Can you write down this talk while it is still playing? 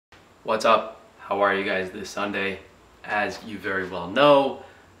What's up? How are you guys this Sunday? As you very well know,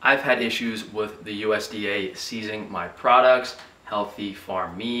 I've had issues with the USDA seizing my products, healthy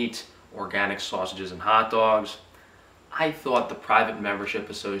farm meat, organic sausages and hot dogs. I thought the private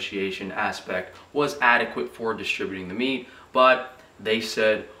membership association aspect was adequate for distributing the meat, but they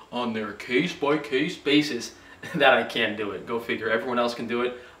said on their case-by-case basis that I can't do it. Go figure, everyone else can do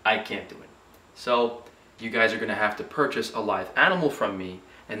it, I can't do it. So you guys are gonna have to purchase a live animal from me,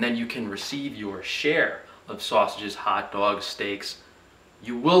 and then you can receive your share of sausages, hot dogs, steaks.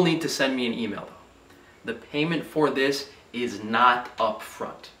 You will need to send me an email though. The payment for this is not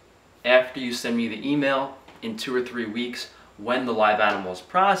upfront. After you send me the email, in 2 or 3 weeks, when the live animal is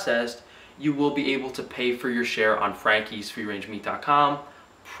processed, you will be able to pay for your share on frankiesfreerangemeat.com,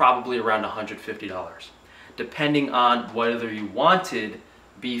 probably around $150. Depending on whether you wanted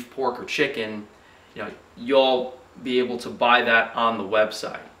beef, pork, or chicken, you'll be able to buy that on the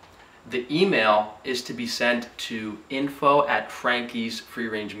website. The email is to be sent to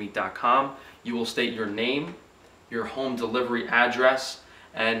info@frankiesfreerangemeat.com. You will state your name, your home delivery address,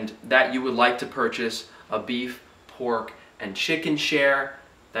 and that you would like to purchase a beef, pork, and chicken share,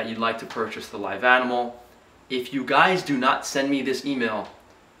 that you'd like to purchase the live animal. If you guys do not send me this email,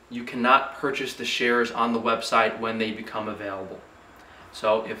 you cannot purchase the shares on the website when they become available.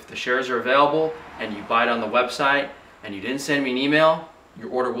 So if the shares are available and you buy it on the website and you didn't send me an email, your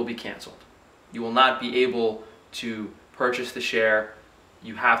order will be canceled. You will not be able to purchase the share.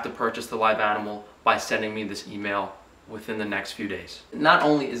 You have to purchase the live animal by sending me this email within the next few days. Not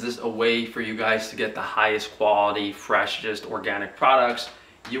only is this a way for you guys to get the highest quality, freshest organic products,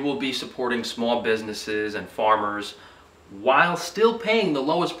 you will be supporting small businesses and farmers while still paying the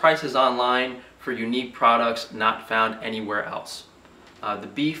lowest prices online for unique products not found anywhere else. The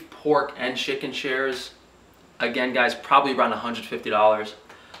beef, pork, and chicken shares, again guys, probably around $150.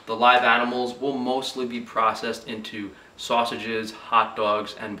 The live animals will mostly be processed into sausages, hot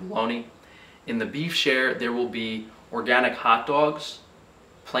dogs, and bologna. In the beef share, there will be organic hot dogs,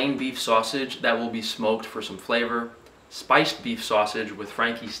 plain beef sausage that will be smoked for some flavor, spiced beef sausage with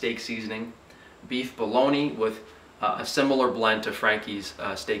Frankie's steak seasoning, beef bologna with a similar blend to Frankie's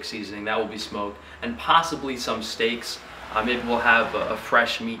steak seasoning that will be smoked, and possibly some steaks. Maybe we'll have a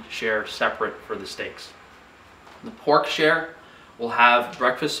fresh meat share separate for the steaks. The pork share will have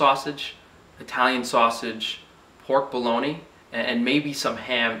breakfast sausage, Italian sausage, pork bologna, and maybe some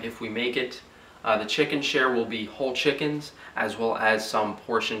ham if we make it. The chicken share will be whole chickens as well as some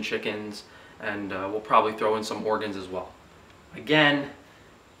portion chickens, and we'll probably throw in some organs as well. Again,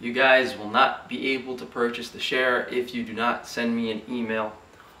 you guys will not be able to purchase the share if you do not send me an email.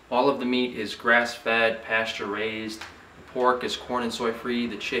 All of the meat is grass-fed, pasture-raised. The pork is corn and soy free.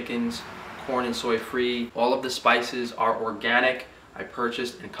 The chickens, corn and soy free. All of the spices are organic. I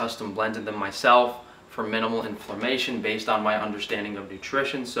purchased and custom blended them myself for minimal inflammation based on my understanding of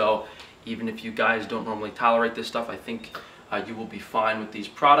nutrition. So even if you guys don't normally tolerate this stuff, I think you will be fine with these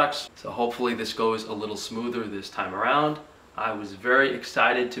products. So hopefully this goes a little smoother this time around. I was very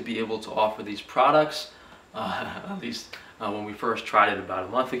excited to be able to offer these products, at least when we first tried it about a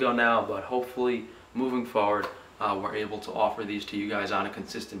month ago now, but hopefully moving forward, we're able to offer these to you guys on a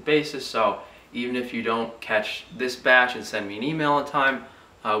consistent basis. So even if you don't catch this batch and send me an email in time,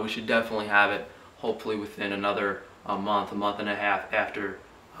 we should definitely have it hopefully within another month and a half after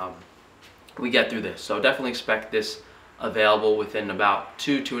we get through this. So definitely expect this available within about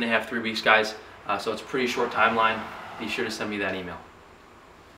 2.5, 3 weeks, guys. So it's a pretty short timeline. Be sure to send me that email.